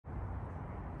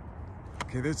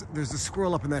Okay, there's a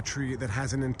squirrel up in that tree that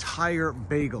has an entire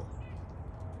bagel.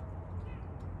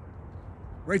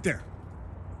 Right there.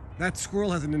 That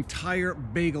squirrel has an entire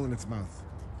bagel in its mouth.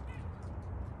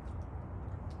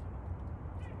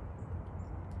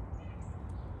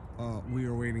 We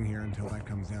are waiting here until that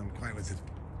comes down. Quiet, listen.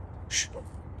 Shh.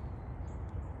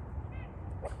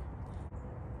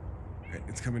 Okay,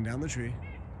 it's coming down the tree.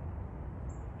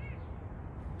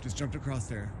 Just jumped across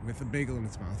there with a bagel in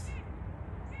its mouth.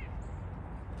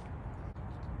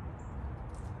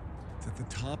 It's at the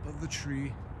top of the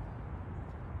tree.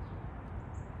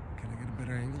 Can I get a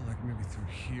better angle? Like maybe through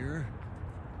here?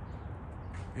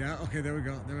 Yeah, okay, there we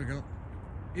go, there we go.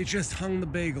 It just hung the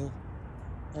bagel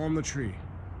on the tree.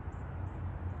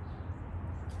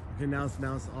 Okay, now it's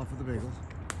off of the bagel.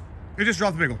 It just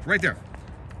dropped the bagel, right there.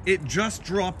 It just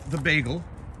dropped the bagel.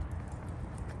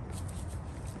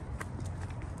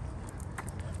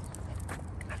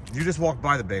 You just walked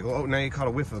by the bagel. Oh, now you caught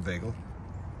a whiff of a bagel.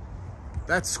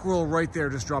 That squirrel right there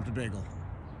just dropped a bagel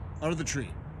out of the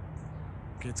tree.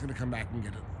 Okay, it's gonna come back and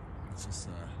get it. Let's just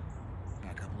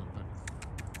back up a little bit.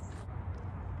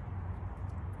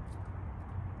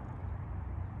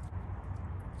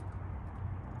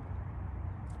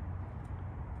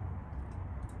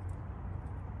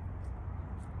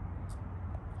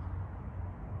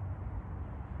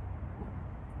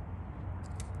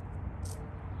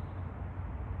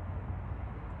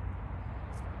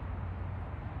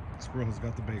 Squirrel has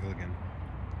got the bagel again.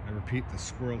 I repeat, the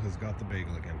squirrel has got the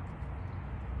bagel again.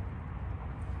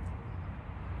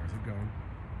 Where's it going?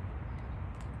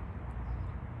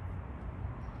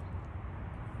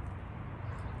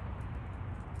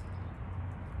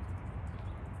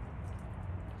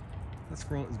 That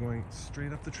squirrel is going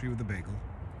straight up the tree with the bagel.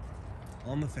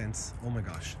 On the fence. Oh my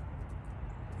gosh.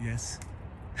 Yes.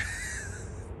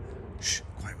 Shh,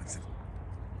 quiet, Winston.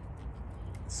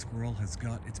 The squirrel has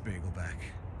got its bagel back.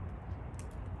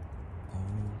 Oh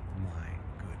my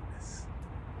goodness.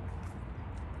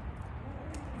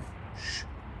 Shh,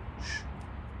 shh.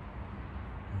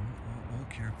 Oh,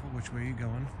 careful. Which way are you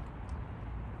going?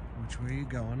 Which way are you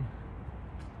going?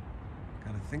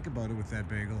 Gotta think about it with that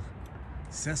bagel.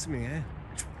 Sesame, eh?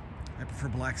 I prefer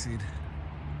black seed.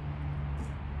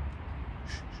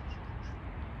 Shh, shh, shh, shh.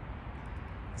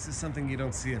 This is something you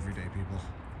don't see every day, people.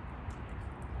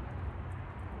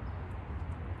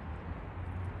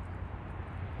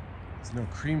 There's no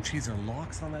cream cheese or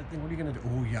locks on that thing. What are you gonna do?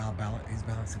 Oh yeah, he's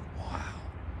balancing. Wow.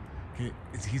 Okay,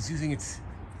 he's using its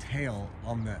tail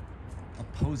on the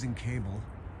opposing cable.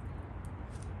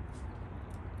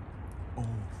 Oh,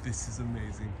 this is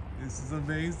amazing. This is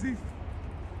amazing.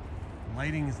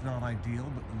 Lighting is not ideal,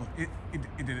 but look,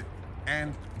 it did it.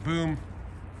 And boom,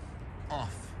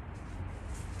 off.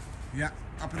 Yeah,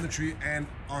 up in the tree and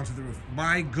onto the roof.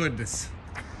 My goodness.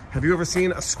 Have you ever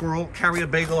seen a squirrel carry a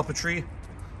bagel up a tree?